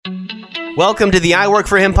Welcome to the I Work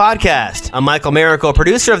For Him podcast. I'm Michael Miracle,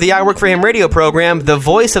 producer of the I Work For Him radio program, the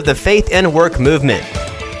voice of the faith and work movement.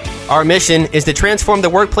 Our mission is to transform the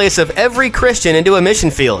workplace of every Christian into a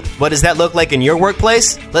mission field. What does that look like in your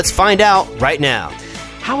workplace? Let's find out right now.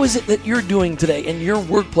 How is it that you're doing today in your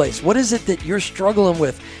workplace? What is it that you're struggling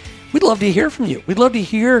with? We'd love to hear from you. We'd love to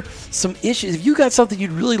hear some issues. If you got something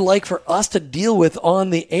you'd really like for us to deal with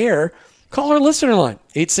on the air, call our listener line,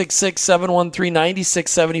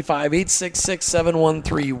 866-713-9675,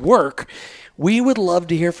 866-713-WORK. We would love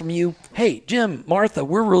to hear from you. Hey, Jim, Martha,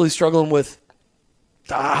 we're really struggling with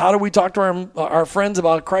how do we talk to our friends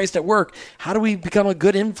about Christ at work? How do we become a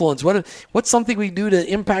good influence? What's something we do to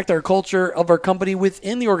impact our culture of our company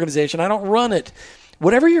within the organization? I don't run it.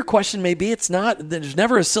 Whatever your question may be, there's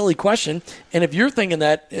never a silly question. And if you're thinking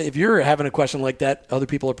that, if you're having a question like that, other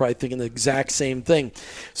people are probably thinking the exact same thing.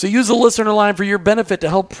 So use the listener line for your benefit to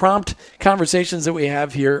help prompt conversations that we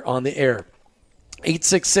have here on the air.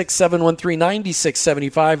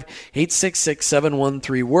 866-713-9675,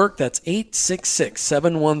 866-713-WORK. That's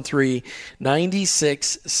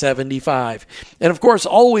 866-713-9675. And, of course,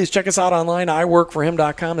 always check us out online,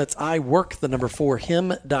 iworkforhim.com. That's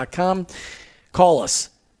iwork4him.com. Call us.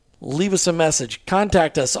 Leave us a message.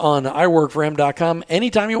 Contact us on iworkforhim.com.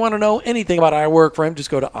 Anytime you want to know anything about iWork4Him, just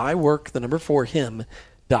go to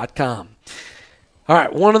iwork4him.com. All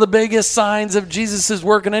right, one of the biggest signs of Jesus'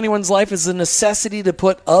 work in anyone's life is the necessity to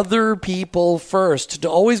put other people first, to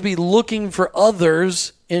always be looking for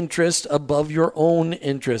others' interest above your own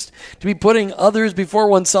interest, to be putting others before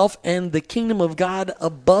oneself and the kingdom of God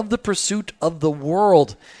above the pursuit of the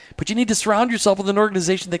world. But you need to surround yourself with an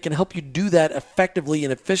organization that can help you do that effectively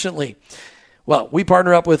and efficiently. Well, we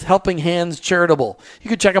partner up with Helping Hands Charitable. You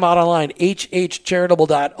can check them out online,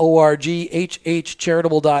 hhcharitable.org,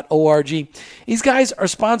 hhcharitable.org. These guys are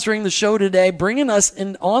sponsoring the show today, bringing us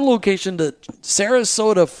on location to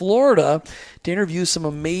Sarasota, Florida, to interview some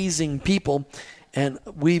amazing people. And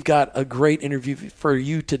we've got a great interview for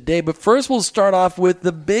you today. But first, we'll start off with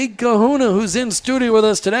the big kahuna who's in studio with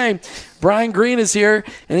us today. Bryan Green is here,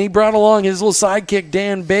 and he brought along his little sidekick,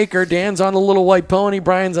 Dan Baker. Dan's on the little white pony.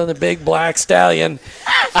 Brian's on the big black stallion.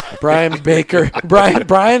 Brian Baker. Brian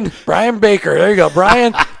Baker. There you go.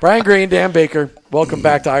 Brian Green, Dan Baker. Welcome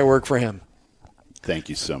back to I Work For Him. Thank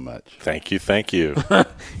you so much. Thank you.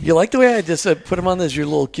 You like the way I just put him on as your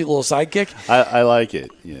little cute little sidekick? I like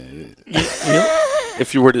it. Yeah.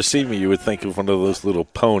 If you were to see me, you would think of one of those little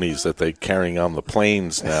ponies that they're carrying on the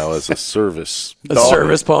planes now as a service dog.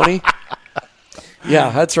 Service pony?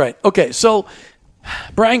 Yeah, that's right. Okay, so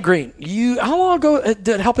Bryan Green, how long ago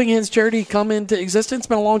did Helping Hands Charity come into existence? It's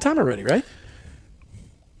been a long time already, right?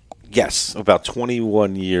 Yes, about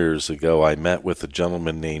 21 years ago, I met with a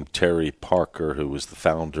gentleman named Terry Parker, who is the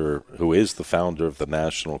founder of the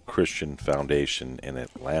National Christian Foundation in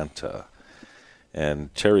Atlanta.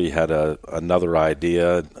 And Terry had another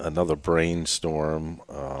idea, another brainstorm,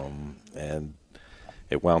 and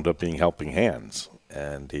it wound up being Helping Hands.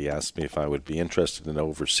 And he asked me if I would be interested in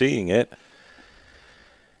overseeing it.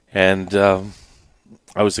 And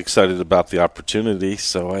I was excited about the opportunity,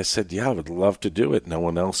 so I said, yeah, I would love to do it. No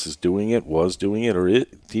one else is doing it, was doing it, or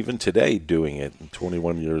even today doing it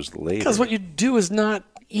 21 years later. Because what you do is not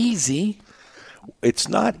easy. It's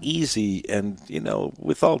not easy, and,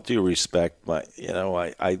 with all due respect,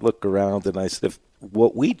 I look around and I said, if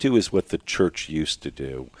what we do is what the church used to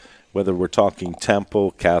do, whether we're talking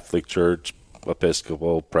temple, Catholic Church,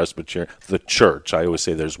 Episcopal, Presbyterian, the church, I always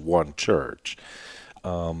say there's one church.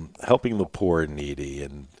 Helping the poor and needy,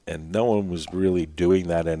 and no one was really doing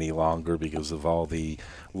that any longer because of all the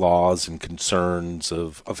laws and concerns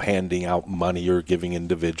of handing out money or giving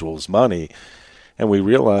individuals money. And we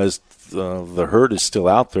realized the hurt is still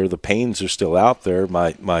out there, the pains are still out there.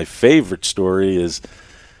 My favorite story is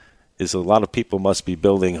a lot of people must be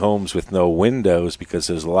building homes with no windows because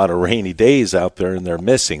there's a lot of rainy days out there and they're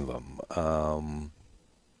missing them.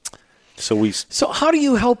 So how do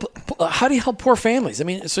you help poor families? I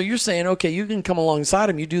mean, so you're saying, okay, you can come alongside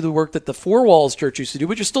them. You do the work that the Four Walls Church used to do,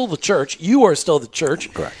 but you're still the church. You are still the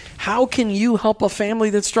church. Correct. How can you help a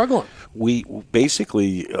family that's struggling? We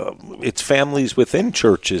basically, it's families within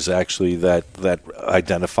churches actually that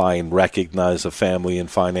identify and recognize a family in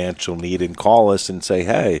financial need and call us and say,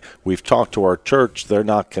 hey, we've talked to our church. They're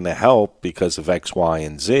not going to help because of X, Y,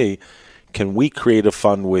 and Z. Can we create a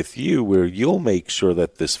fund with you where you'll make sure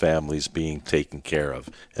that this family is being taken care of?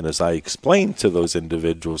 And as I explained to those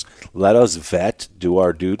individuals, let us do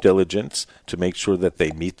our due diligence to make sure that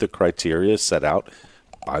they meet the criteria set out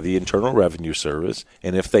by the Internal Revenue Service.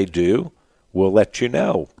 And if they do, we'll let you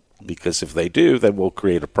know. Because if they do, then we'll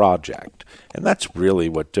create a project. And that's really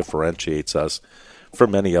what differentiates us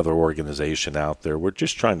from any other organization out there. We're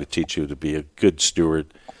just trying to teach you to be a good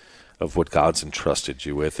steward of what God's entrusted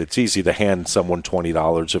you with. It's easy to hand someone $20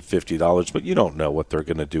 or $50, but you don't know what they're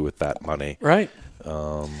going to do with that money. Right.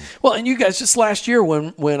 Well, and you guys, just last year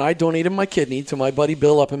when I donated my kidney to my buddy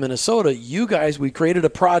Bill up in Minnesota, you guys, we created a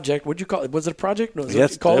project. What'd you call it? Was it a project? No,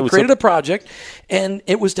 Yes, created a project, and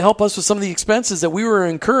it was to help us with some of the expenses that we were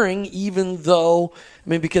incurring, even though,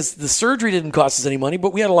 because the surgery didn't cost us any money,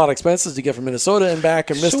 but we had a lot of expenses to get from Minnesota and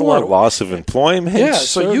back and missed a lot of loss of employment. Yeah,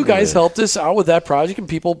 so you guys helped us out with that project, and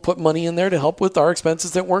people put money in there to help with our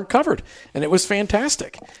expenses that weren't covered, and it was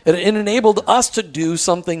fantastic. It enabled us to do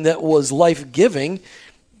something that was life-giving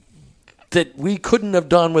that we couldn't have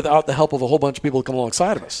done without the help of a whole bunch of people to come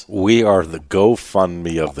alongside of us. We are the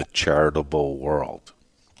GoFundMe of the charitable world.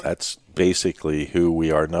 That's basically who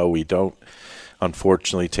we are. No, we don't,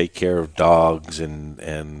 unfortunately, take care of dogs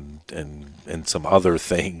and some other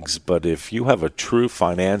things. But if you have a true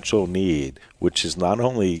financial need, which is not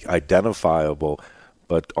only identifiable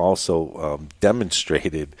but also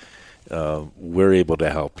demonstrated, we're able to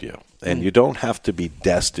help you. And you don't have to be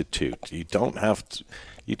destitute. You don't have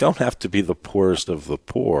to be the poorest of the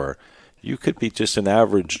poor. You could be just an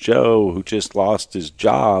average Joe who just lost his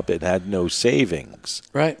job and had no savings.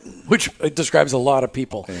 Right, which describes a lot of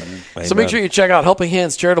people. Amen. So make sure you check out Helping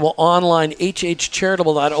Hands Charitable online,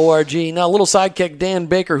 hhcharitable.org. Now, a little sidekick, Dan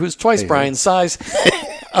Baker, who's twice Bryan's size.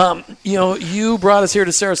 You brought us here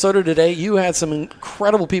to Sarasota today. You had some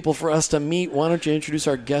incredible people for us to meet. Why don't you introduce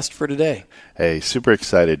our guest for today? Hey, super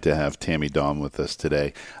excited to have Tammy Daum with us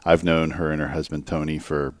today. I've known her and her husband Tony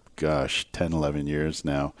for 10, 11 years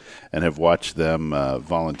now, and have watched them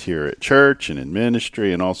volunteer at church and in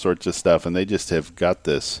ministry and all sorts of stuff, and they just have got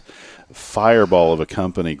this fireball of a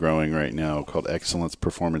company growing right now called Excellence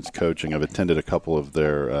Performance Coaching. I've attended a couple of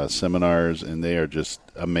their seminars, and they are just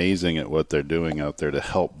amazing at what they're doing out there to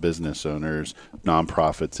help business owners,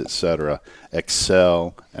 nonprofits, etc.,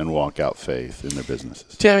 excel and walk out faith in their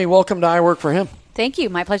businesses. Tammy, welcome to I Work for Him. Thank you.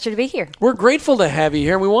 My pleasure to be here. We're grateful to have you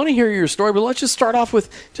here. We want to hear your story, but let's just start off with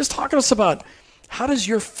just talking to us about how does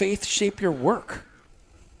your faith shape your work?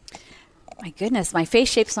 My goodness, my faith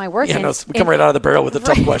shapes my work. Yeah, we come right out of the barrel with the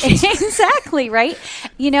tough questions. Exactly, right?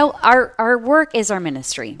 Our work is our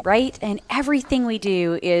ministry, right? And everything we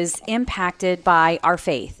do is impacted by our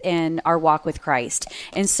faith and our walk with Christ.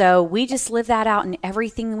 And so we just live that out in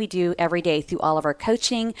everything we do every day through all of our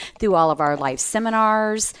coaching, through all of our live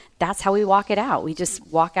seminars. That's how we walk it out. We just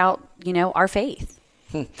walk out, our faith.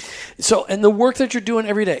 So, and the work that you're doing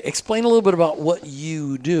every day, explain a little bit about what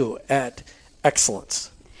you do at Excellence.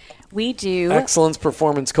 We do Excellence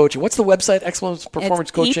Performance Coaching. What's the website? Excellence Performance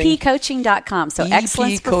Coaching? epcoaching.com. So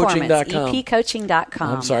Excellence Performance.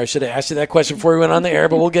 epcoaching.com. I'm sorry. I should have asked you that question before we went on the air,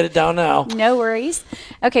 but we'll get it down now. No worries.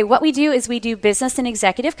 Okay, what we do is we do business and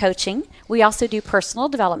executive coaching. We also do personal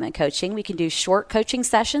development coaching. We can do short coaching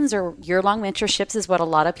sessions or year-long mentorships is what a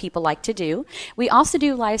lot of people like to do. We also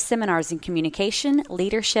do live seminars in communication,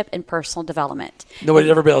 leadership, and personal development. Nobody'd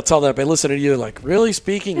ever be able to tell that by listening to you, like, really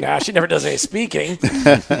speaking? Nah, she never does any speaking.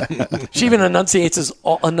 She even enunciates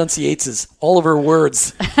all of her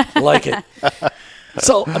words like it.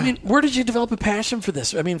 So, where did you develop a passion for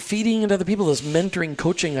this? Feeding into other people, this mentoring,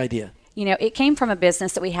 coaching idea. It came from a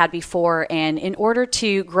business that we had before, and in order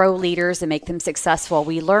to grow leaders and make them successful,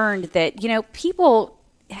 we learned that, people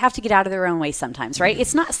have to get out of their own way sometimes, right?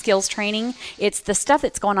 It's not skills training. It's the stuff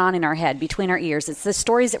that's going on in our head, between our ears. It's the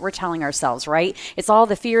stories that we're telling ourselves, right? It's all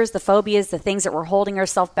the fears, the phobias, the things that we're holding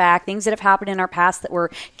ourselves back, things that have happened in our past that we're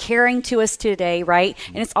carrying to us today, right?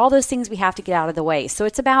 And it's all those things we have to get out of the way. So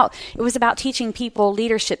it was about teaching people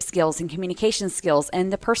leadership skills and communication skills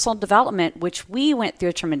and the personal development, which we went through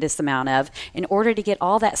a tremendous amount of in order to get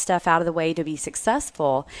all that stuff out of the way to be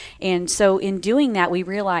successful. And so in doing that, we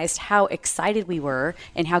realized how excited we were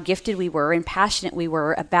and how gifted we were and passionate we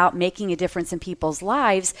were about making a difference in people's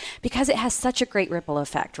lives, because it has such a great ripple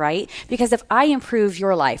effect, right? Because if I improve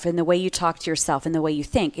your life and the way you talk to yourself and the way you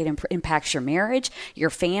think, it impacts your marriage,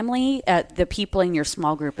 your family, the people in your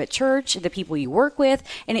small group at church, the people you work with,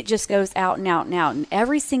 and it just goes out and out and out. And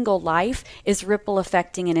every single life is ripple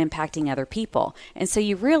affecting and impacting other people. And so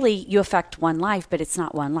you affect one life, but it's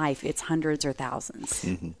not one life. It's hundreds or thousands.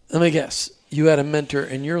 Mm-hmm. Let me guess. You had a mentor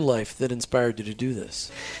in your life that inspired you to do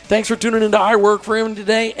this. Thanks for tuning into I Work for Him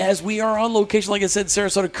today, as we are on location, like I said,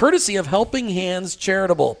 Sarasota, courtesy of Helping Hands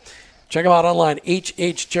Charitable. Check them out online,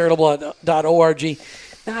 hhcharitable.org.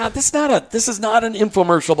 This is not an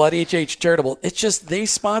infomercial about HH Charitable. It's just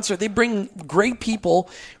they bring great people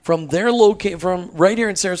from their from right here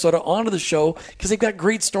in Sarasota onto the show because they've got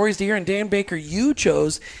great stories to hear. And Dan Baker, you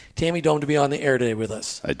chose Tammy Daum to be on the air today with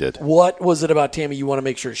us. I did. What was it about Tammy you want to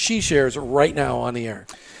make sure she shares right now on the air?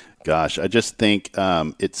 Gosh, I just think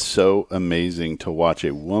it's so amazing to watch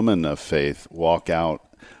a woman of faith walk out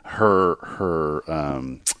her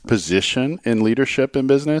position in leadership in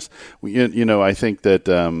business. I think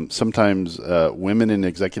that sometimes women in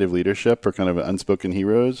executive leadership are kind of unspoken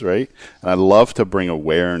heroes, right? And I love to bring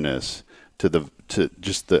awareness to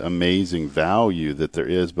just the amazing value that there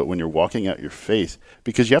is. But when you're walking out your faith,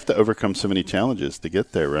 because you have to overcome so many challenges to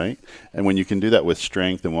get there, right? And when you can do that with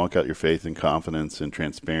strength and walk out your faith and confidence and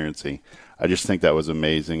transparency, I just think that was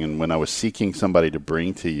amazing. And when I was seeking somebody to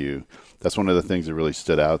bring to you, that's one of the things that really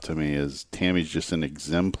stood out to me is Tammy's just an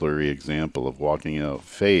exemplary example of walking out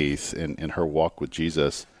faith in her walk with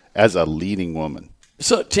Jesus as a leading woman.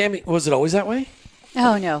 So, Tammy, was it always that way?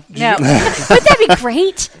 Oh, no. Would that be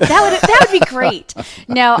great? That would be great.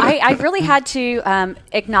 No, I really had to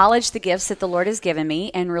acknowledge the gifts that the Lord has given me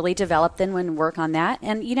and really develop them and work on that.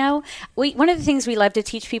 And, one of the things we love to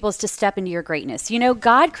teach people is to step into your greatness.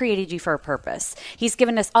 God created you for a purpose. He's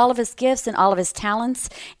given us all of his gifts and all of his talents.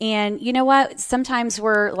 And you know what? Sometimes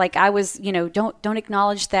we're like I was, don't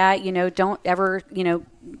acknowledge that, don't ever,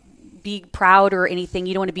 be proud or anything.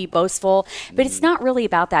 You don't want to be boastful, but it's not really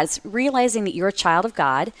about that. It's realizing that you're a child of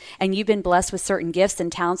God and you've been blessed with certain gifts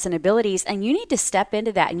and talents and abilities, and you need to step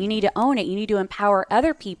into that and you need to own it. You need to empower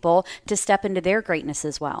other people to step into their greatness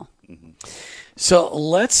as well. Mm-hmm. So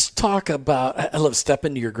let's talk about, I love step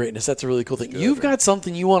into your greatness. That's a really cool thing. You've got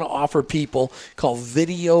something you want to offer people called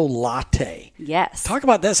Video Latte. Yes. Talk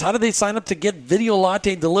about this. How do they sign up to get Video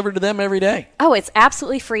Latte delivered to them every day? Oh, it's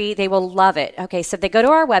absolutely free. They will love it. Okay, so they go to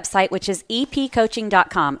our website, which is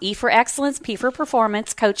epcoaching.com. E for excellence, P for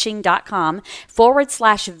performance, coaching.com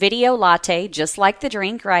 /video latte, just like the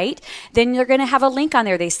drink, right? Then you're going to have a link on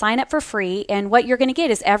there. They sign up for free, and what you're going to get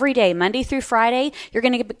is every day, Monday through Friday, you're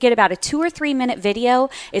going to get about a 2 or 3 minute video.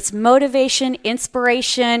 It's motivation,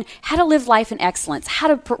 inspiration, how to live life in excellence,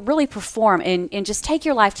 how to really perform and just take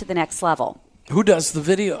your life to the next level. Who does the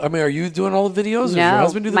video? I mean, are you doing all the videos? Or No, does your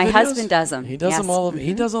husband do the my videos? husband does them. He does them all.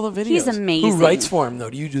 He does all the videos. He's amazing. Who writes for him, though?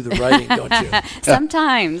 Do you do the writing, don't you?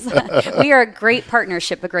 Sometimes. We are a great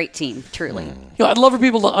partnership, a great team, truly. I'd love for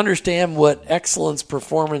people to understand what excellence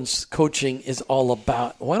performance coaching is all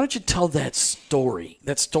about. Why don't you tell that story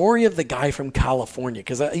of the guy from California?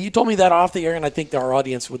 Because you told me that off the air, and I think our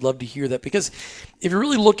audience would love to hear that. Because if you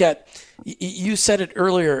really look at, you said it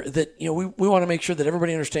earlier that we want to make sure that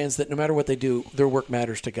everybody understands that no matter what they do, their work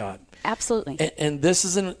matters to God. Absolutely. And this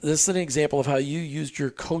is an example of how you used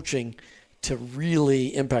your coaching to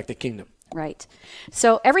really impact the kingdom. Right.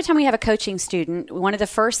 So every time we have a coaching student, one of the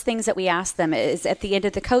first things that we ask them is at the end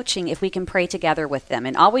of the coaching if we can pray together with them.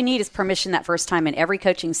 And all we need is permission that first time in every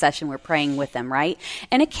coaching session we're praying with them, right?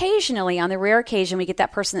 And occasionally, on the rare occasion, we get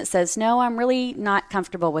that person that says, no, I'm really not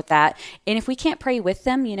comfortable with that. And if we can't pray with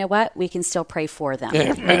them, you know what? We can still pray for them.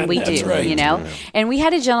 And we do, right. And we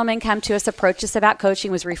had a gentleman come to us, approach us about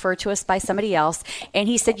coaching, was referred to us by somebody else. And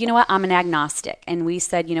he said, you know what? I'm an agnostic. And we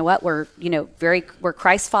said, you know what? We're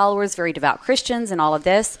Christ followers, very devout Christians and all of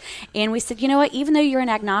this. And we said, you know what, even though you're an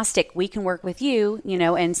agnostic, we can work with you,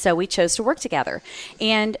 and so we chose to work together.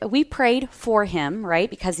 And we prayed for him, right,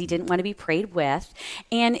 because he didn't want to be prayed with.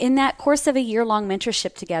 And in that course of a year-long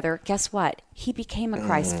mentorship together, guess what? He became a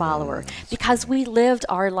Christ follower because we lived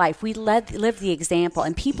our life. We lived the example,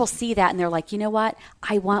 and people see that and they're like, you know what?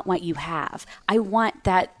 I want what you have. I want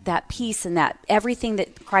that peace and that everything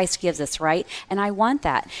that Christ gives us, right? And I want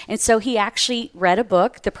that. And so he actually read a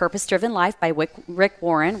book, The Purpose-Driven Life by Rick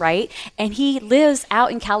Warren, right? And he lives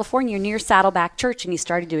out in California near Saddleback Church, and he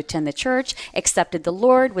started to attend the church, accepted the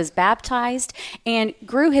Lord, was baptized, and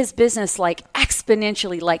grew his business like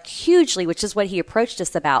exponentially, like hugely, which is what he approached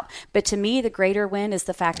us about. But to me, the greater win is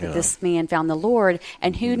the fact that this man found the Lord,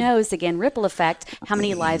 and who knows, again, ripple effect, how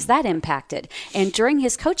many lives that impacted. And during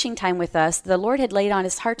his coaching time with us, the Lord had laid on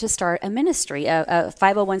his heart to start a ministry, a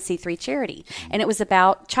 501c3 charity, and it was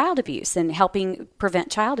about child abuse and helping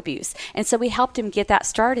prevent child abuse. And so we helped him get that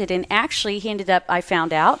started, and actually he ended up, I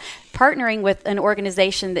found out, partnering with an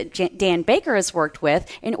organization that Dan Baker has worked with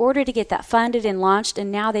in order to get that funded and launched,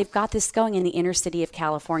 and now they've got this going in the inner city of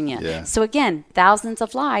California. Yeah. So again, thousands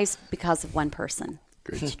of lives because of one person.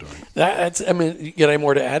 Great story. You got any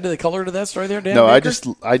more to add to the color to that story there, Dan? No,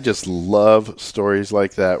 Baker? I just love stories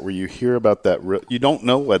like that where you hear about that. You don't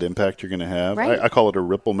know what impact you're going to have. Right. I call it a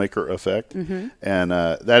ripple maker effect. And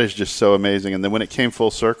that is just so amazing. And then when it came full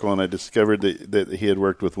circle and I discovered that he had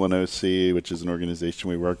worked with 1OC, which is an organization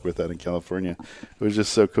we work with out in California, it was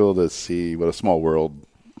just so cool to see what a small world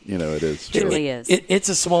it is. It really is. It's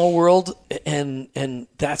a small world, and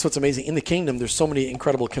that's what's amazing. In the kingdom, there's so many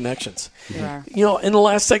incredible connections. There are. In the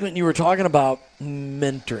last segment, you were talking about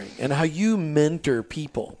mentoring and how you mentor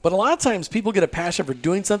people. But a lot of times, people get a passion for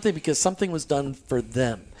doing something because something was done for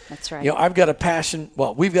them. That's right. I've got a passion.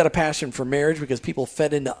 Well, we've got a passion for marriage because people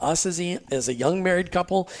fed into us as a young married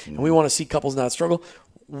couple, and we want to see couples not struggle.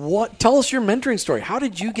 Tell us your mentoring story. How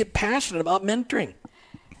did you get passionate about mentoring?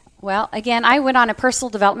 Well, again, I went on a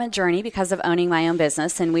personal development journey because of owning my own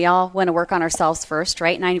business, and we all want to work on ourselves first,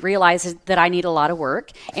 right? And I realized that I need a lot of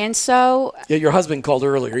work, and so... Yeah, your husband called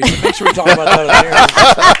earlier. You should make sure we talk about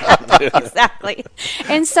that. Exactly.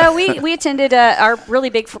 And so we attended our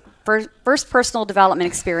really big first personal development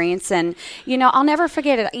experience, and, I'll never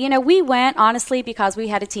forget it. We went, honestly, because we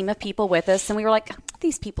had a team of people with us, and we were like,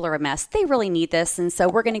 these people are a mess. They really need this, and so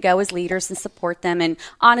we're going to go as leaders and support them. And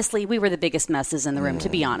honestly, we were the biggest messes in the room, to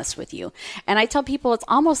be honest with you. And I tell people it's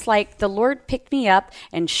almost like the Lord picked me up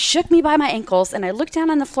and shook me by my ankles, and I looked down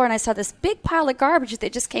on the floor and I saw this big pile of garbage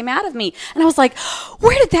that just came out of me. And I was like,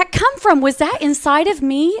 where did that come from? Was that inside of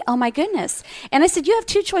me? Oh my goodness. And I said, you have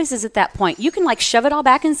two choices at that point. You can shove it all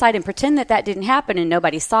back inside and pretend that didn't happen and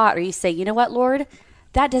nobody saw it, or you say, you know what, Lord?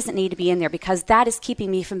 That doesn't need to be in there because that is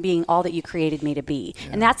keeping me from being all that you created me to be. Yeah.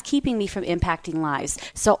 And that's keeping me from impacting lives.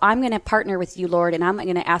 So I'm going to partner with you, Lord, and I'm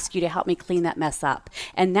going to ask you to help me clean that mess up.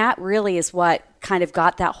 And that really is what kind of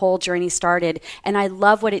got that whole journey started. And I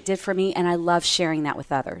love what it did for me, and I love sharing that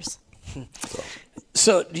with others.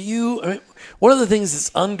 So one of the things that's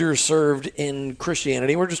underserved in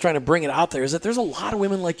Christianity, we're just trying to bring it out there, is that there's a lot of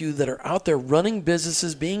women like you that are out there running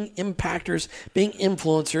businesses, being impactors, being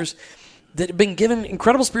influencers, that have been given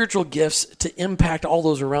incredible spiritual gifts to impact all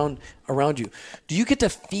those around you. Do you get to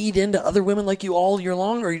feed into other women like you all year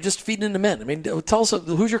long, or are you just feeding into men? I mean, tell us,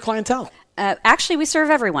 who's your clientele? Actually, we serve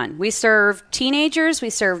everyone. We serve teenagers, we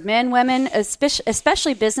serve men, women,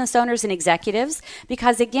 especially business owners and executives,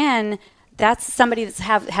 because again, that's somebody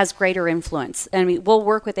that has greater influence. And we'll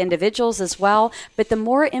work with individuals as well, but the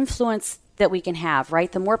more influence that we can have, right,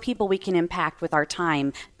 the more people we can impact with our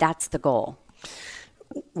time, that's the goal.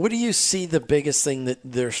 What do you see the biggest thing that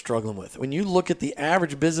they're struggling with? When you look at the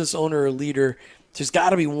average business owner or leader, there's got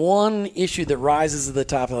to be one issue that rises to the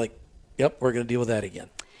top of yep, we're going to deal with that again.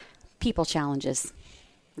 People challenges,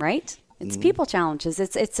 right? It's people challenges.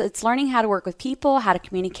 It's learning how to work with people, how to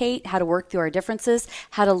communicate, how to work through our differences,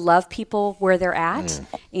 how to love people where they're at,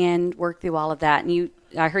 and work through all of that. And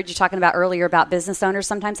I heard you talking about earlier about business owners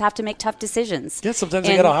sometimes have to make tough decisions. Yeah, sometimes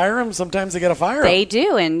they got to hire them, sometimes they got to fire them. They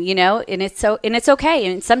do, and and it's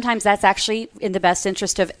okay. And sometimes that's actually in the best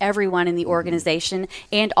interest of everyone in the organization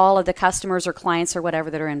and all of the customers or clients or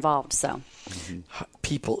whatever that are involved. So,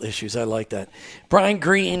 people issues, I like that. Bryan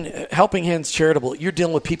Green, Helping Hands Charitable. You're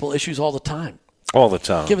dealing with people issues all the time. All the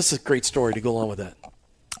time. Give us a great story to go along with that.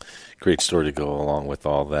 Great story to go along with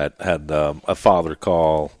all that. Had a father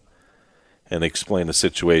call and explain a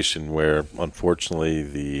situation where,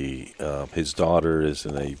 unfortunately, his daughter is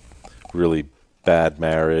in a really bad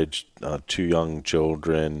marriage, 2 young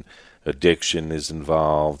children, addiction is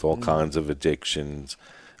involved, all kinds of addictions.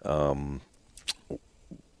 The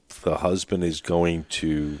husband is going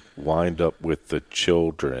to wind up with the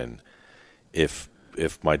children if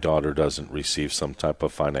my daughter doesn't receive some type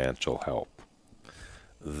of financial help.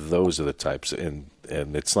 Those are the types, and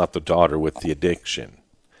it's not the daughter with the addiction,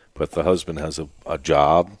 but the husband has a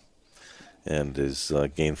job and is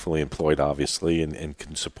gainfully employed, obviously, and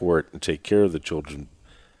can support and take care of the children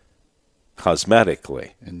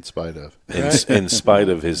cosmetically. In spite of. In spite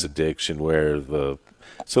of his addiction,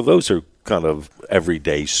 so those are kind of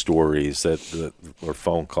everyday stories that or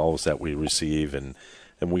phone calls that we receive, and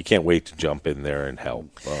we can't wait to jump in there and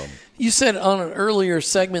help. You said on an earlier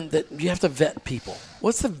segment that you have to vet people.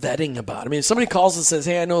 What's the vetting about? I mean, if somebody calls and says,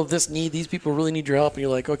 hey, I know of this need, these people really need your help, and you're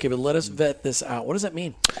like, okay, but let us vet this out. What does that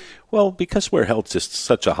mean? Well, because we're held to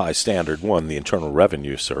such a high standard, one, the Internal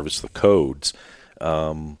Revenue Service, the codes,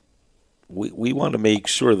 we want to make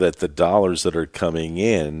sure that the dollars that are coming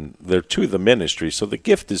in, they're to the ministry. So the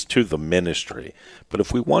gift is to the ministry. But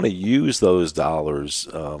if we want to use those dollars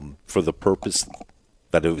for the purpose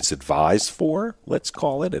that it was advised for, let's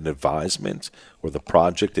call it an advisement, or the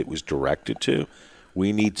project it was directed to,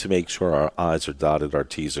 We need to make sure our I's are dotted, our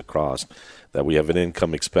T's are crossed, that we have an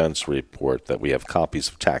income expense report, that we have copies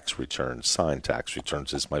of tax returns. Signed tax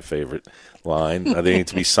returns is my favorite line. They need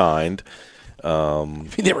to be signed.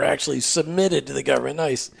 They were actually submitted to the government.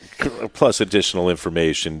 Nice. Plus additional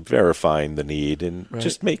information, verifying the need, and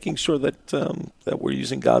just making sure that that we're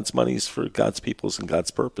using God's monies for God's peoples and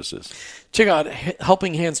God's purposes. Check out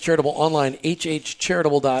Helping Hands Charitable online,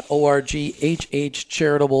 hhcharitable.org,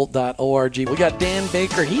 hhcharitable.org. We got Dan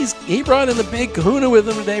Baker. He brought in the big kahuna with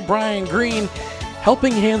him today, Bryan Green.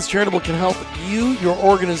 Helping Hands Charitable can help you, your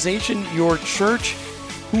organization, your church,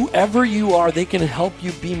 whoever you are. They can help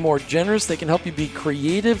you be more generous. They can help you be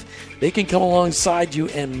creative. They can come alongside you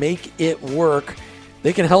and make it work.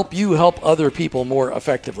 They can help you help other people more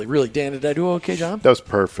effectively. Really, Dan, did I do okay, John? That was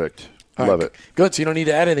perfect. All Love right, it. Good, so you don't need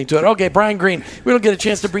to add anything to it. Okay, Bryan Green, we don't get a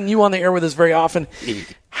chance to bring you on the air with us very often.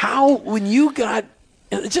 How, when you got,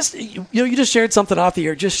 you just shared something off the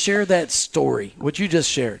air, just share that story, what you just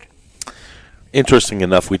shared. Interesting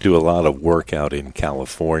enough, we do a lot of work out in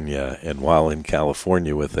California, and while in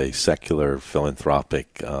California with a secular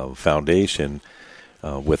philanthropic foundation,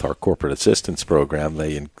 with our corporate assistance program,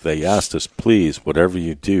 they asked us, please, whatever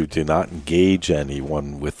you do, do not engage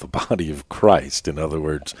anyone with the body of Christ. In other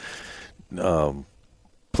words,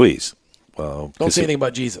 please. Don't say anything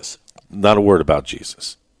about Jesus. Not a word about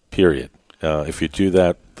Jesus, period. If you do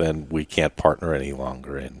that, then we can't partner any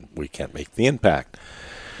longer, and we can't make the impact.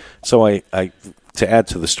 So I to add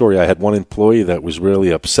to the story, I had one employee that was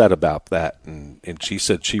really upset about that, and she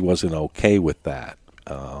said she wasn't okay with that.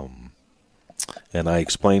 And I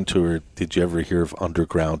explained to her, did you ever hear of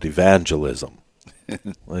underground evangelism?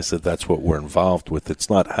 I said, that's what we're involved with. It's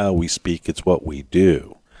not how we speak, it's what we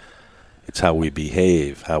do. It's how we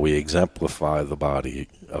behave, how we exemplify the body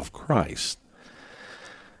of Christ.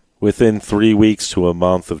 Within 3 weeks to a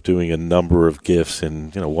month of doing a number of gifts,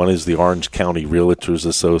 and one is the Orange County Realtors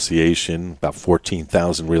Association, about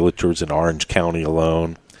 14,000 realtors in Orange County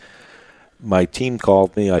alone. My team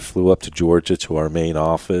called me. I flew up to Georgia to our main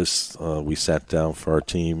office. We sat down for our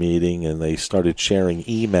team meeting, and they started sharing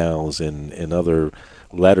emails and other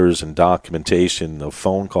letters and documentation of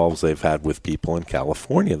phone calls they've had with people in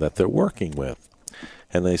California that they're working with.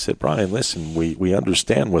 And they said, Bryan, listen, we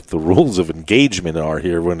understand what the rules of engagement are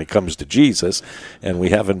here when it comes to Jesus, and we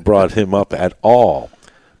haven't brought him up at all.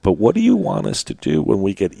 But what do you want us to do when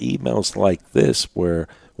we get emails like this where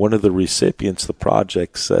one of the recipients of the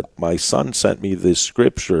project said, my son sent me this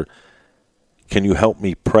scripture. Can you help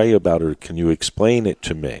me pray about it? Can you explain it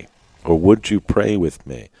to me? Or would you pray with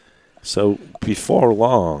me? So before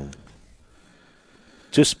long,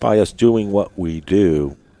 just by us doing what we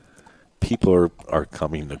do, people are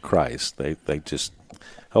coming to Christ. They just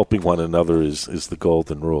helping one another is the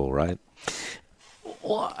golden rule, right?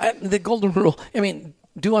 Well, the golden rule,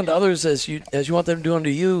 do unto others as you want them to do unto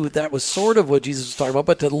you. That was sort of what Jesus was talking about,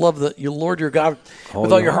 but to love your Lord your God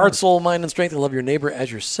with all your heart, soul, mind, and strength, and love your neighbor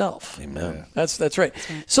as yourself. Amen. That's right.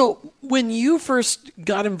 So when you first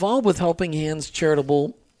got involved with Helping Hands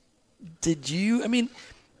Charitable, did you,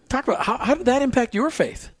 talk about how did that impact your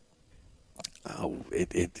faith? Oh,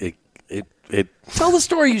 Tell the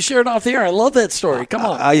story you shared off the air. I love that story. Come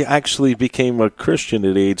on. I actually became a Christian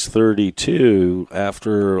at age 32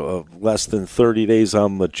 after less than 30 days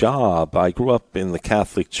on the job. I grew up in the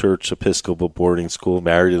Catholic Church Episcopal boarding school,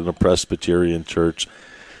 married in a Presbyterian church.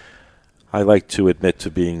 I like to admit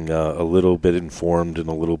to being a little bit informed and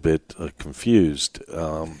a little bit confused.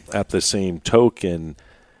 At the same token,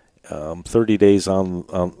 30 days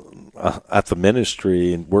at the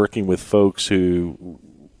ministry and working with folks who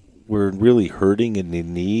were really hurting and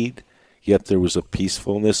in need, yet there was a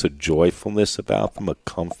peacefulness, a joyfulness about them, a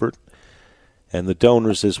comfort, and the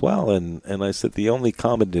donors as well. And I said the only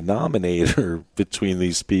common denominator between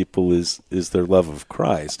these people is their love of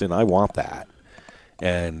Christ, and I want that.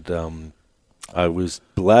 And I was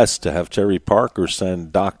blessed to have Terry Parker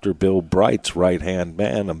send Dr. Bill Bright's right-hand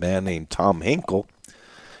man, a man named Tom Hinkle,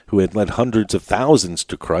 who had led hundreds of thousands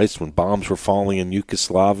to Christ when bombs were falling in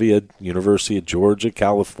Yugoslavia, University of Georgia,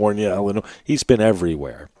 California, Illinois. He's been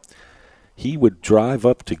everywhere. He would drive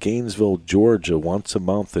up to Gainesville, Georgia once a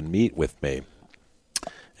month and meet with me.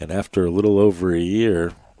 And after a little over a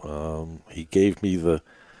year, he gave me the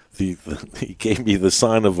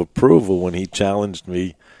sign of approval when he challenged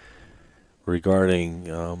me regarding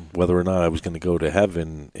whether or not I was going to go to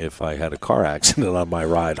heaven if I had a car accident on my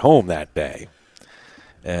ride home that day.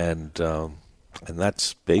 And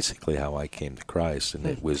that's basically how I came to Christ. And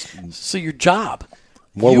it was so your job.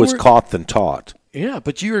 More was caught than taught. Yeah,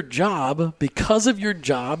 but your job, because of your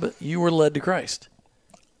job, you were led to Christ.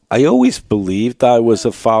 I always believed I was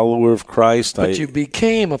a follower of Christ. But you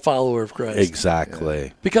became a follower of Christ.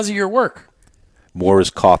 Exactly. Because of your work. More is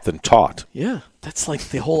caught than taught. Yeah, that's like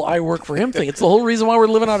the whole I work for him thing. It's the whole reason why we're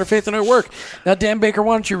living out our faith and our work. Now, Dan Baker,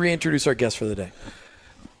 why don't you reintroduce our guest for the day?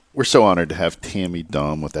 We're so honored to have Tammy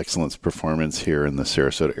Daum with Excellence Performance here in the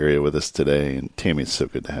Sarasota area with us today. And Tammy, it's so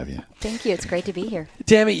good to have you. Thank you. It's great to be here.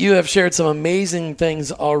 Tammy, you have shared some amazing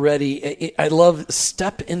things already. I love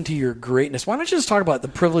step into your greatness. Why don't you just talk about the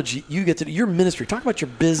privilege you get to do, your ministry? Talk about your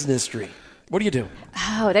businessry. What do you do?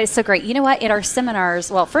 Oh, that is so great. You know what? At our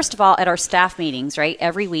seminars, well, first of all, at our staff meetings, right,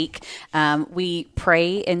 every week, we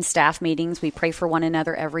pray in staff meetings. We pray for one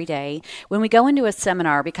another every day. When we go into a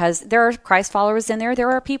seminar, because there are Christ followers in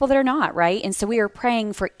there are people that are not, right? And so we are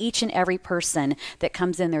praying for each and every person that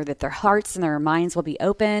comes in there, that their hearts and their minds will be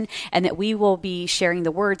open, and that we will be sharing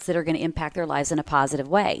the words that are going to impact their lives in a positive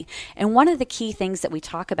way. And one of the key things that we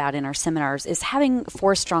talk about in our seminars is having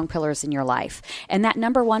 4 strong pillars in your life. And that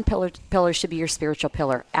number one pillar should be your spiritual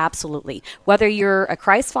pillar. Absolutely. Whether you're a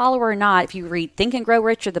Christ follower or not, if you read Think and Grow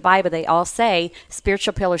Rich or the Bible, they all say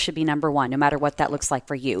spiritual pillar should be number 1, no matter what that looks like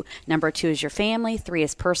for you. Number 2 is your family. 3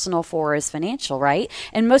 is personal. 4 is financial, right?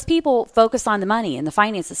 And most people focus on the money and the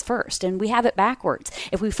finances first, and we have it backwards.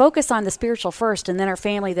 If we focus on the spiritual first and then our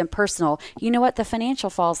family, then personal, you know what? The financial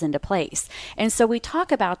falls into place. And so we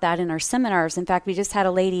talk about that in our seminars. In fact, we just had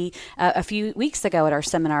a lady a few weeks ago at our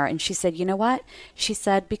seminar, and she said, you know what? She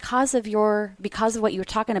said, because of what you were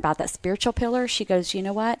talking about, that spiritual pillar, she goes, you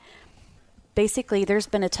know what? Basically, there's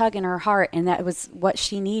been a tug in her heart, and that was what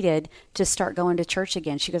she needed to start going to church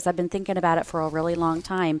again. She goes, I've been thinking about it for a really long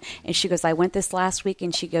time. And she goes, I went this last week,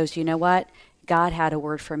 and she goes, you know what? God had a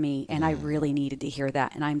word for me, and I really needed to hear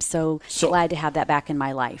that. And I'm so glad to have that back in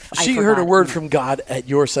my life. She heard a word from God at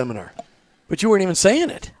your seminar, but you weren't even saying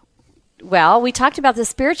it. Well, we talked about the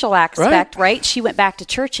spiritual aspect, right? She went back to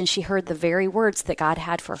church and she heard the very words that God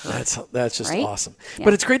had for her. That's just awesome. Yeah.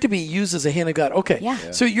 But it's great to be used as a hand of God. Okay.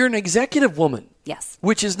 Yeah. So you're an executive woman. Yes.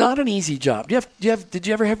 Which is not an easy job. Did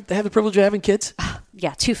you ever have the privilege of having kids?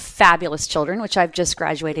 Yeah, 2 fabulous children, which I've just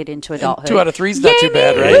graduated into adulthood. 2 out of 3 is not too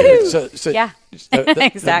bad, right? So yeah,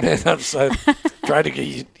 exactly. Try to get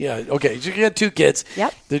you. Yeah. Okay. You get 2 kids.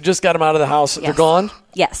 Yep. They just got them out of the house. Yes. They're gone.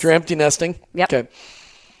 Yes. You're empty nesting. Yep. Okay.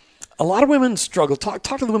 A lot of women struggle. Talk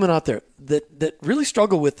to the women out there that really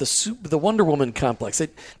struggle with the Wonder Woman complex.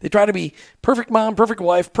 They try to be perfect mom, perfect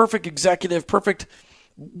wife, perfect executive, perfect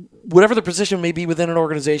whatever the position may be within an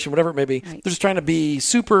organization, whatever it may be. Right. They're just trying to be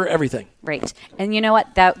super everything. Right. And you know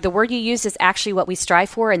what? The word you used is actually what we strive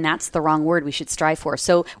for, and that's the wrong word we should strive for.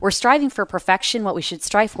 So we're striving for perfection. What we should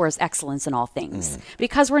strive for is excellence in all things,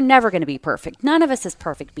 because we're never going to be perfect. None of us is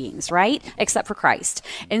perfect beings, right? Except for Christ.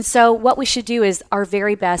 And so what we should do is our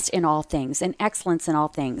very best in all things, and excellence in all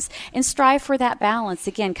things, and strive for that balance.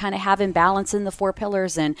 Again, kind of having balance in the 4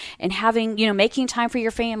 pillars, and having, making time for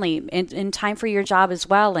your family and time for your job as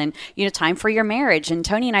well, and time for your marriage. And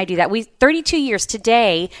Tony and I do that. 32 years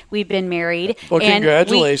today we've been married. Well, and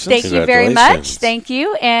congratulations. Thank you very much. Thank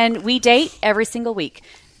you. And we date every single week.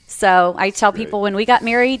 So I tell people, when we got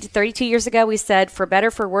married 32 years ago, we said, for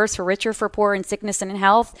better, for worse, for richer, for poor, in sickness and in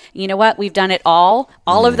health. You know what? We've done it all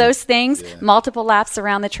of those things, multiple laps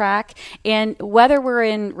around the track. And whether we're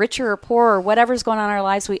in richer or poor or whatever's going on in our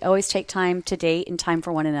lives, we always take time to date and time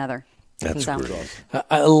for one another. That's brutal.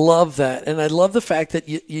 I love that. And I love the fact that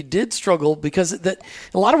you did struggle, because that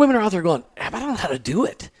a lot of women are out there going, I don't know how to do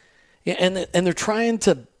it. And they're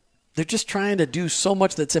just trying to do so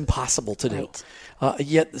much that's impossible to do. Right.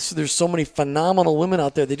 Yet there's so many phenomenal women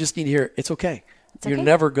out there. They just need to hear, it's okay. You're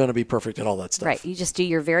never going to be perfect at all that stuff. Right. You just do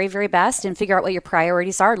your very, very best and figure out what your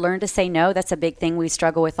priorities are. Learn to say no. That's a big thing we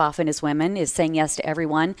struggle with often as women, is saying yes to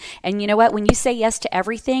everyone. And you know what? When you say yes to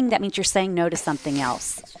everything, that means you're saying no to something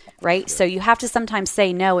else. Right? So you have to sometimes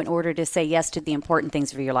say no in order to say yes to the important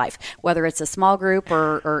things of your life, whether it's a small group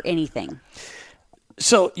or anything.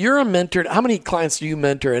 So you're a mentor. How many clients do you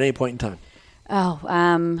mentor at any point in time?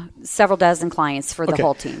 Several dozen clients for the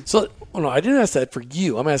whole team. So, no, I didn't ask that for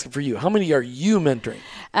you. I'm asking for you. How many are you mentoring?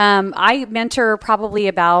 I mentor probably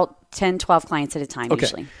about 10, 12 clients at a time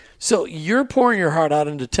usually. So you're pouring your heart out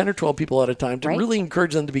into 10 or 12 people at a time to really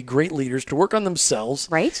encourage them to be great leaders, to work on themselves.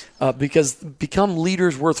 Right. Because become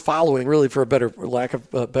leaders worth following, really, for a better lack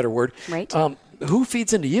of a better word. Right. Who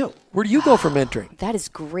feeds into you? Where do you go for mentoring? That is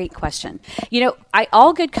a great question.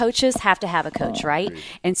 All good coaches have to have a coach, right?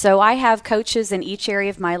 And so I have coaches in each area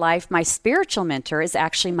of my life. My spiritual mentor is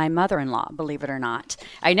actually my mother-in-law, believe it or not.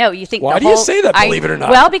 I know you think. Why do you say that? Believe it or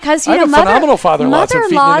not. Well, because I have a phenomenal father-in-law.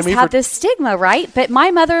 Mother-in-laws have this stigma, right? But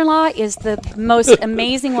my mother-in-law is the most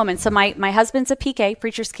amazing woman. So my husband's a PK,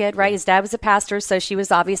 preacher's kid, right? His dad was a pastor, so she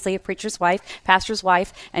was obviously a preacher's wife, pastor's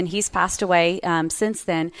wife, and he's passed away since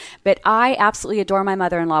then. But I absolutely adore my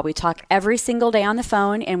mother-in-law. We talk every single day on the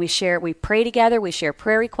phone, and we pray together, we share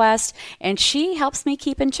prayer requests, and she helps me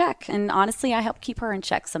keep in check. And honestly, I help keep her in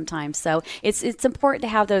check sometimes. So it's important to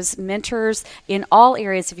have those mentors in all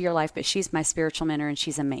areas of your life, but she's my spiritual mentor, and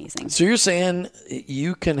she's amazing. So you're saying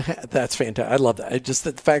you can that's fantastic. I love that. Just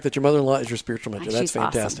the fact that your mother-in-law is your spiritual mentor. That's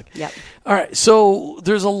fantastic. Awesome. Yep. All right. So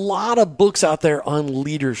there's a lot of books out there on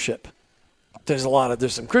leadership. There's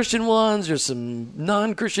some Christian ones, there's some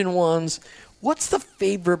non-Christian ones. What's the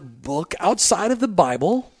favorite book outside of the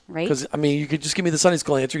Bible? Right. Because, you could just give me the Sunday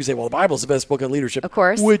school answer. You could say, well, the Bible's the best book on leadership. Of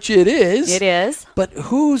course. Which it is. It is. But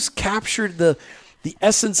who's captured the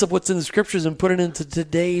essence of what's in the scriptures and put it into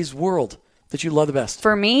today's world that you love the best?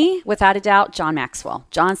 For me, without a doubt, John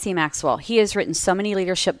C. Maxwell. He has written so many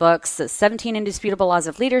leadership books, the 17 Indisputable Laws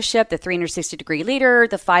of Leadership, the 360-Degree Leader,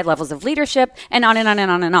 the 5 Levels of Leadership, and on and on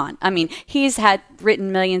and on and on. He's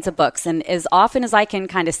written millions of books, and as often as I can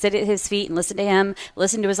kind of sit at his feet and listen to him,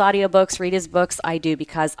 listen to his audiobooks, read his books, I do,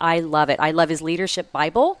 because I love it. I love his leadership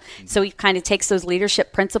Bible, so he kind of takes those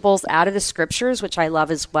leadership principles out of the scriptures, which I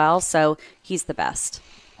love as well, so he's the best.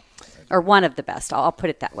 Or one of the best. I'll put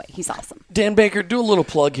it that way. He's awesome. Dan Baker, do a little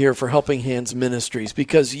plug here for Helping Hands Ministries,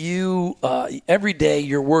 because you, every day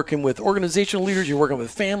you're working with organizational leaders, you're working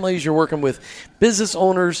with families, you're working with business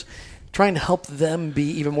owners, trying to help them be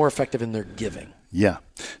even more effective in their giving. Yeah.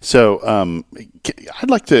 So I'd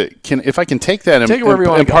like to, if I can take that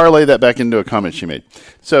and parlay that back into a comment she made.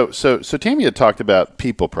 So Tammy had talked about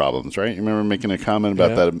people problems, right? You remember making a comment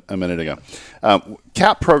about that a minute ago.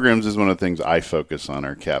 CAP programs is one of the things I focus on,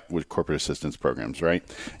 our CAP with corporate assistance programs, right?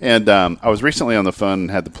 And I was recently on the phone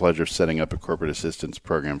and had the pleasure of setting up a corporate assistance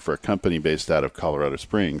program for a company based out of Colorado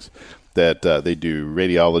Springs that they do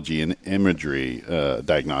radiology and imagery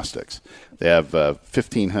diagnostics. They have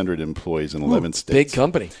 1,500 employees in 11 states. Big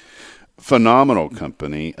company. Phenomenal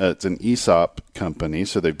company. It's an ESOP company,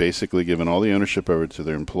 so they've basically given all the ownership over to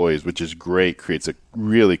their employees, which is great, creates a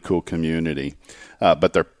really cool community.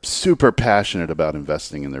 But they're super passionate about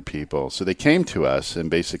investing in their people. So they came to us and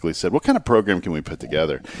basically said, what kind of program can we put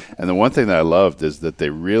together? And the one thing that I loved is that they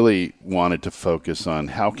really wanted to focus on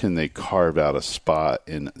how can they carve out a spot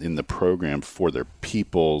in the program for their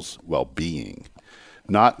people's well-being.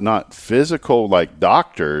 Not physical like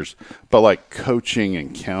doctors, but like coaching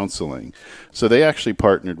and counseling. So they actually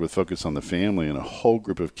partnered with Focus on the Family and a whole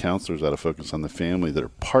group of counselors out of Focus on the Family that are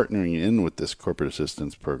partnering in with this corporate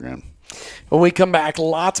assistance program. When we come back,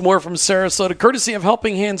 lots more from Sarasota, courtesy of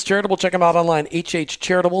Helping Hands Charitable. Check them out online,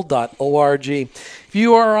 hhcharitable.org. If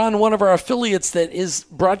you are on one of our affiliates that is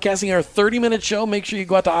broadcasting our 30-minute show, make sure you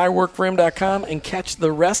go out to iworkforhim.com and catch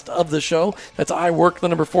the rest of the show. That's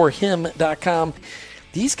iwork4him.com.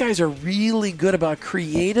 These guys are really good about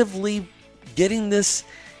creatively getting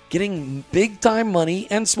big-time money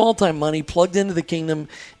and small-time money plugged into the kingdom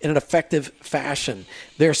in an effective fashion.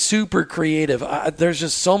 They're super creative. There's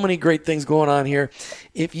just so many great things going on here.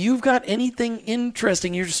 If you've got anything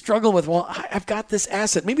interesting you're just struggling with, well, I've got this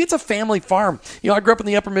asset. Maybe it's a family farm. I grew up in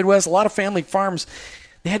the upper Midwest. A lot of family farms,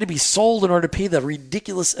 they had to be sold in order to pay the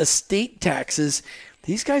ridiculous estate taxes.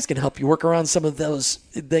 These guys can help you work around some of those,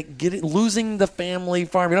 losing the family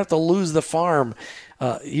farm. You don't have to lose the farm,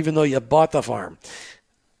 even though you bought the farm.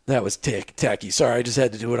 That was tacky. Sorry, I just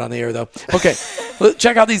had to do it on the air, though. Okay,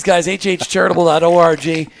 check out these guys,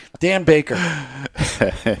 hhcharitable.org. Dan Baker.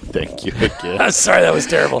 Thank you again. Sorry, that was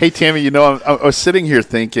terrible. Hey, Tammy, I was sitting here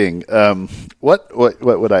thinking, what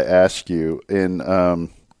would I ask you? And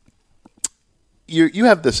you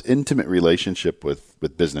have this intimate relationship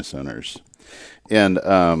with business owners. And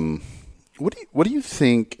what do you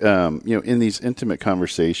think, in these intimate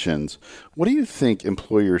conversations, what do you think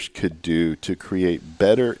employers could do to create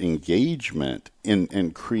better engagement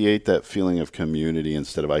and create that feeling of community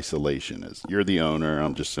instead of isolation? As you're the owner,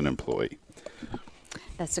 I'm just an employee.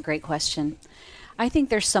 That's a great question. I think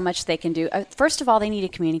there's so much they can do. First of all, they need to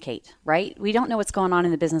communicate, right? We don't know what's going on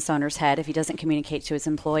in the business owner's head if he doesn't communicate to his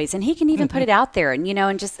employees. And he can even put it out there and,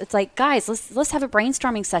 and just, it's like, guys, let's have a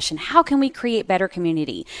brainstorming session. How can we create better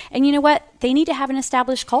community? And you know what? They need to have an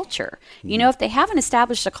established culture. If they haven't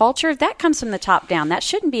established a culture, that comes from the top down. That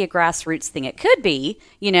shouldn't be a grassroots thing. It could be,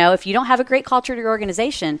 if you don't have a great culture to your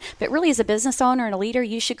organization, but really as a business owner and a leader,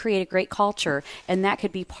 you should create a great culture. And that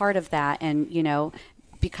could be part of that. And,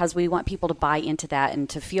 because we want people to buy into that and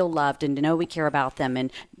to feel loved and to know we care about them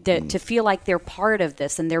and to feel like they're part of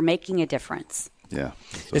this and they're making a difference. Yeah.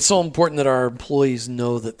 It's so important that our employees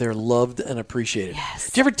know that they're loved and appreciated.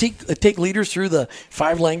 Yes. Do you ever take leaders through the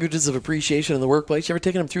 5 languages of appreciation in the workplace? You ever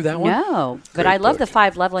taken them through that one? No, but Great I love book. the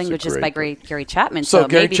 5 love languages by Gary Chapman. So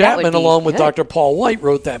Gary maybe that would Chapman, be along with good. Dr. Paul White,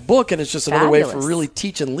 wrote that book, and it's just another way for Fabulous. really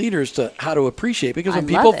teaching leaders to how to appreciate. Because when I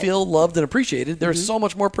people love it. feel loved and appreciated, they're so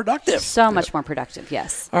much more productive. So much more productive,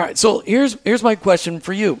 yes. All right, so here's my question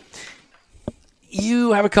for you.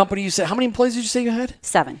 You have a company. You said, how many employees did you say you had?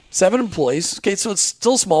 7. 7 employees. Okay, so it's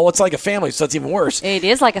still small. It's like a family, so it's even worse. It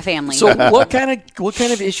is like a family. So what kind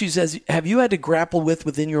of issues have you had to grapple with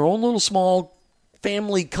within your own little small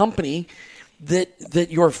family company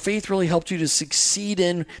that your faith really helped you to succeed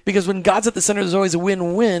in? Because when God's at the center, there's always a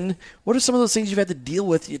win-win. What are some of those things you've had to deal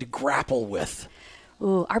with, you to grapple with?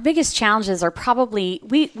 Ooh, our biggest challenges are probably,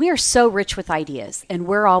 we are so rich with ideas, and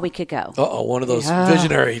we're all we could go. One of those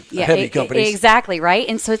visionary, heavy companies. Exactly, right?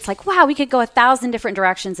 And so it's like, wow, we could go 1,000 different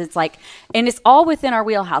directions. It's like, and it's all within our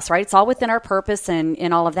wheelhouse, right? It's all within our purpose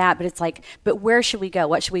and all of that. But it's like, but where should we go?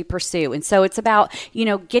 What should we pursue? And so it's about,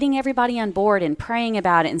 getting everybody on board and praying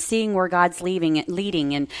about it and seeing where God's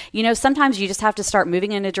leading. And, sometimes you just have to start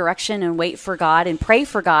moving in a direction and wait for God and pray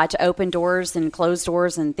for God to open doors and close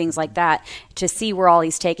doors and things like that to see where all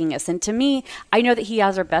he's taking us. And to me, I know that he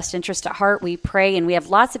has our best interest at heart. We pray, and we have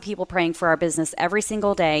lots of people praying for our business every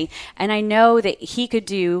single day. And I know that he could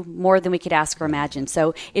do more than we could ask or imagine.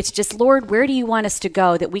 So it's just, Lord, where do you want us to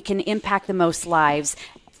go that we can impact the most lives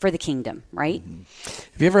for the kingdom, right?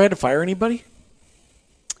 Have you ever had to fire anybody?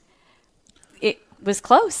 It was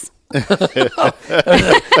close.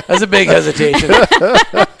 That's a big hesitation.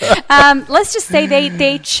 Let's just say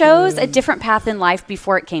they chose a different path in life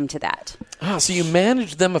before it came to that. So you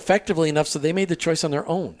managed them effectively enough so they made the choice on their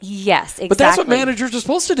own. Yes, exactly. But that's what managers are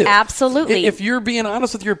supposed to do. Absolutely. If you're being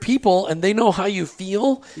honest with your people and they know how you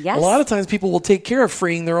feel, Yes. a lot of times people will take care of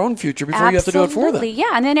freeing their own future before you have to do it for them. Absolutely,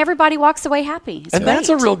 yeah. And then everybody walks away happy. It's And that's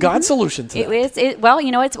a great. real God solution to that. It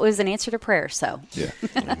was an answer to prayer, so.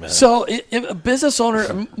 Yeah. So if a business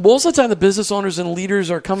owner, most of the time the business owners and leaders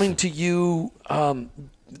are coming to you,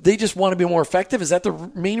 they just want to be more effective. Is that the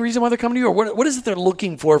main reason why they're coming to you? Or what is it they're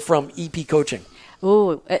looking for from EP coaching?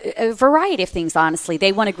 Ooh, a variety of things, honestly.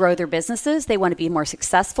 They want to grow their businesses. They want to be more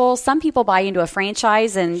successful. Some people buy into a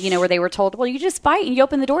franchise and, where they were told, well, you just buy it and you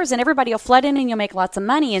open the doors and everybody will flood in and you'll make lots of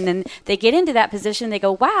money. And then they get into that position. They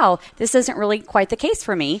go, wow, this isn't really quite the case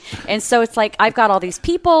for me. And so it's like, I've got all these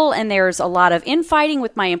people and there's a lot of infighting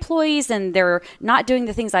with my employees and they're not doing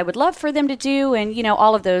the things I would love for them to do. And,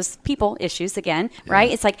 all of those people issues again,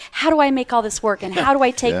 right? It's like, how do I make all this work? And how do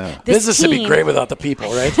I take this Business team? would be great without the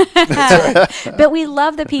people, right? That's right. But we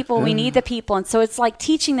love the people. We need the people. And so it's like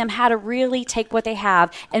teaching them how to really take what they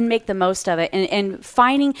have and make the most of it. And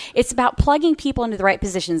finding, it's about plugging people into the right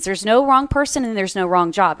positions. There's no wrong person and there's no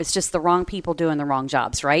wrong job. It's just the wrong people doing the wrong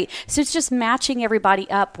jobs, right? So it's just matching everybody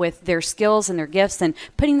up with their skills and their gifts and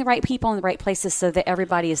putting the right people in the right places so that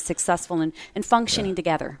everybody is successful and functioning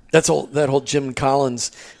together. That's that whole Jim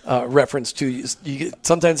Collins reference to you get,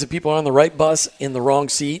 sometimes the people are on the right bus in the wrong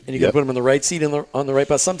seat, and you got to put them in the right seat on the right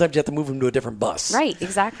bus. Sometimes you have to move them to a different bus. Right,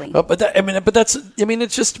 exactly.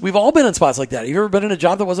 It's just, we've all been in spots like that. Have you ever been in a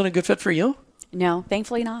job that wasn't a good fit for you? No,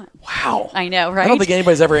 thankfully not. Wow. I know, right? I don't think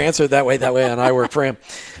anybody's ever answered that way on I Work For Him.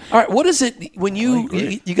 All right, what is it when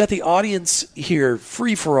you got the audience here,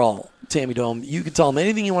 free for all, Tammy Daum? You can tell them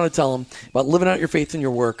anything you want to tell them about living out your faith in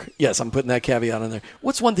your work. Yes, I'm putting that caveat in there.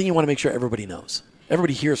 What's one thing you want to make sure everybody knows?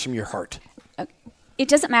 Everybody hears from your heart. It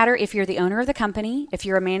doesn't matter if you're the owner of the company, if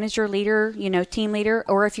you're a manager, leader, team leader,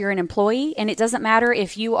 or if you're an employee. And it doesn't matter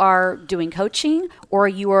if you are doing coaching or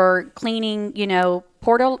you are cleaning,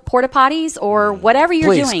 porta potties or whatever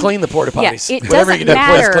you're doing. Please clean the porta potties. Yeah, it Whatever doesn't you do,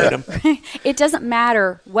 matter. please clean them. It doesn't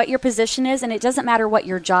matter what your position is, and it doesn't matter what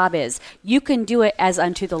your job is. You can do it as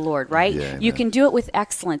unto the Lord, right? Yeah, you can do it with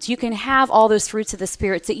excellence. You can have all those fruits of the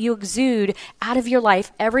Spirit that you exude out of your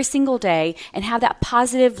life every single day and have that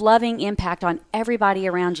positive, loving impact on everybody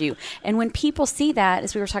around you. And when people see that,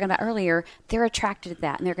 as we were talking about earlier, they're attracted to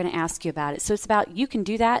that, and they're going to ask you about it. So it's about you can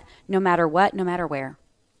do that no matter what, no matter where.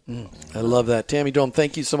 I love that. Tammy Daum,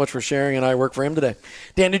 thank you so much for sharing, and I work for him today.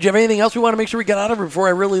 Dan, did you have anything else we want to make sure we got out of her before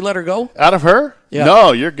I really let her go? Out of her? Yeah.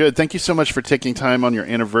 No, you're good. Thank you so much for taking time on your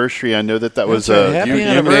anniversary. I know that was right. Happy you made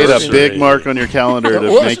a anniversary. big mark on your calendar to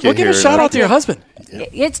make it We'll give here. a shout out to your husband.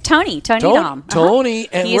 It's Tony Daum. Tony.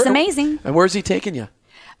 And he is amazing. And where's he taking you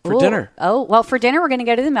for dinner? Oh, well, for dinner, we're going to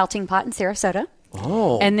go to the Melting Pot in Sarasota.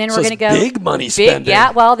 Oh, and then so we're going to go big money spending.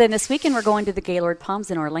 Yeah, well, then this weekend we're going to the Gaylord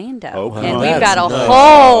Palms in Orlando, and we've that's got a nice.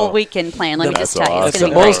 whole weekend planned. Let me just tell you, That's it's the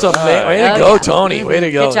going to be most great. amazing. Way to go, Tony. Way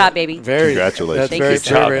to go. Good job, baby. Congratulations. That's very, Thank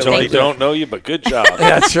you. very, very Tony, lovely. don't know you, but good job.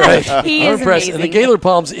 That's right. He I'm is impressed. And the amazing. Gaylord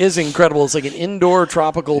Palms is incredible. It's like an indoor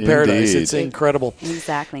tropical paradise. Indeed. It's incredible.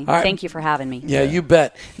 Exactly. All right. Thank you for having me. Yeah, you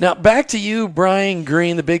bet. Now, back to you, Bryan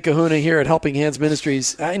Green, the big kahuna here at Helping Hands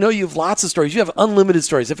Ministries. I know you have lots of stories. You have unlimited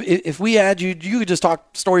stories. If we add you, you could just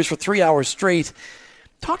talk stories for 3 hours straight.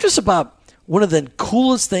 Talk to us about one of the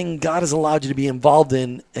coolest things God has allowed you to be involved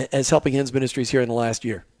in as Helping Hands Ministries here in the last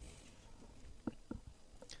year.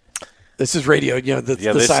 This is radio,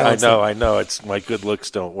 the silence. I know. It's my good looks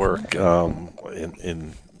don't work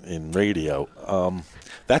in radio.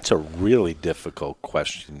 That's a really difficult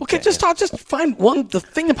question. Okay, just find one. The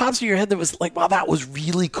thing that pops into your head that was like, wow, that was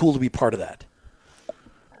really cool to be part of that.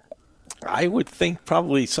 I would think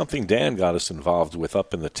probably something Dan got us involved with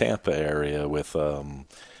up in the Tampa area with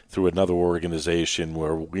through another organization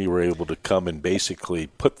where we were able to come and basically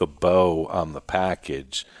put the bow on the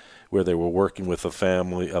package, where they were working with a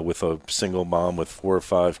family, with a single mom with 4 or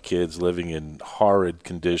 5 kids living in horrid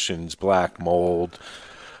conditions, black mold,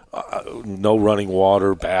 no running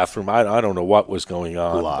water, bathroom. I don't know what was going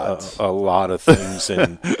on. A lot of things,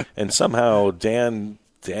 and somehow Dan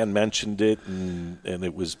mentioned it, and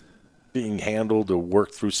it was being handled or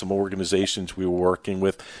worked through some organizations we were working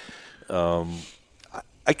with.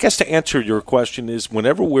 I guess to answer your question is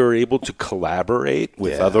whenever we're able to collaborate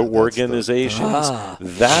with other organizations,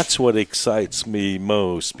 that's what excites me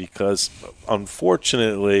most, because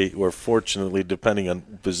unfortunately or fortunately, depending on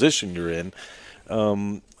the position you're in,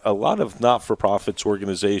 a lot of not-for-profits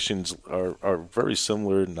organizations are very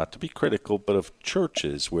similar, not to be critical, but of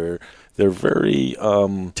churches where they're very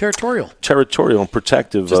Territorial and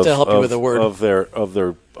protective Just to help you with a word. of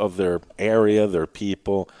their area, their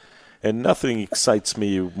people, and nothing excites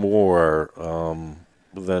me more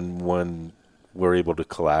than when we're able to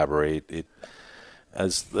collaborate.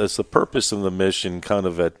 As the purpose and the mission, kind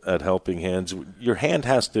of at Helping Hands, your hand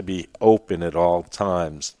has to be open at all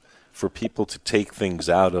times for people to take things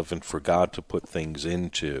out of and for God to put things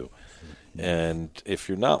into. And if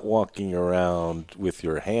you're not walking around with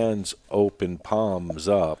your hands open, palms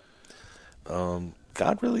up,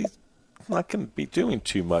 God really not going to be doing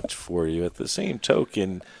too much for you. At the same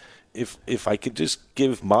token, if I could just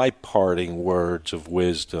give my parting words of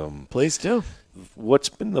wisdom. Please do. What's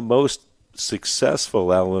been the most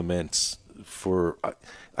successful elements for...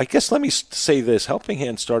 I guess let me say this. Helping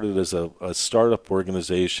Hands started as a startup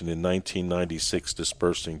organization in 1996,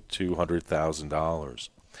 dispersing $200,000.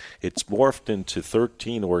 It's morphed into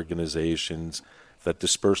 13 organizations that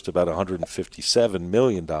dispersed about $157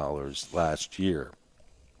 million last year.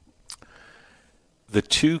 The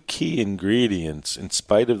 2 key ingredients, in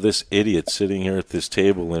spite of this idiot sitting here at this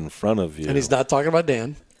table in front of you. And he's not talking about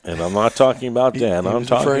Dan. And I'm not talking about Dan. I'm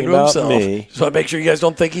talking to about himself. me. So I make sure you guys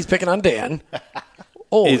don't think he's picking on Dan.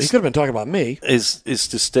 He could have been talking about me. Is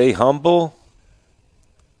to stay humble,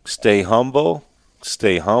 stay humble,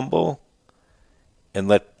 stay humble, and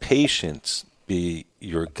let patience be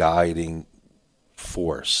your guiding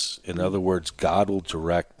force. In other words, God will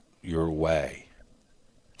direct your way.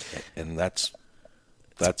 And that's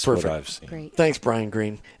perfect. what I've seen. Great. Thanks, Bryan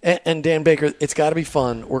Green. And Dan Baker, it's got to be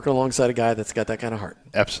fun working alongside a guy that's got that kind of heart.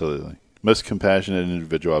 Absolutely. Most compassionate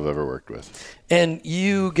individual I've ever worked with. And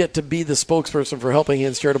you get to be the spokesperson for Helping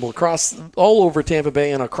Hands Charitable all over Tampa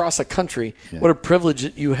Bay and across the country. Yeah. What a privilege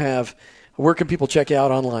that you have. Where can people check you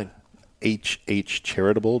out online?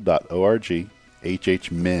 hhcharitable.org,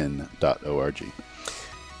 hhmin.org.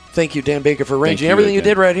 Thank you, Dan Baker, for arranging everything you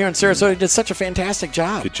did right here in Sarasota. You did such a fantastic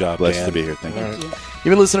job. Good job, Blessed Dan. to be here. Thank you. Right.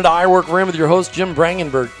 You've been listening to I Work For Him with your host, Jim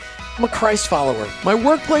Brangenberg. I'm a Christ follower. My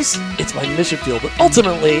workplace, it's my mission field, but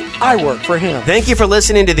ultimately, I work for Him. Thank you for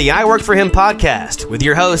listening to the I Work For Him podcast with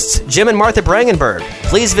your hosts, Jim and Martha Brangenberg.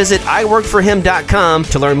 Please visit iworkforhim.com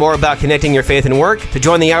to learn more about connecting your faith and work, to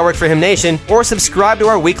join the I Work For Him Nation, or subscribe to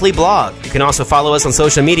our weekly blog. You can also follow us on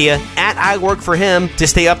social media at I Work For Him to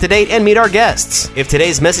stay up to date and meet our guests. If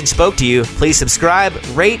today's message spoke to you, please subscribe,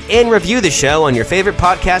 rate, and review the show on your favorite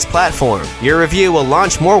podcast platform. Your review will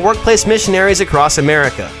launch more workplace missionaries across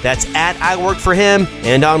America. That's at iWorkForHim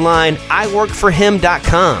and online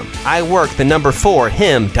iWorkForHim.com.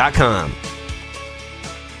 iWork4him.com.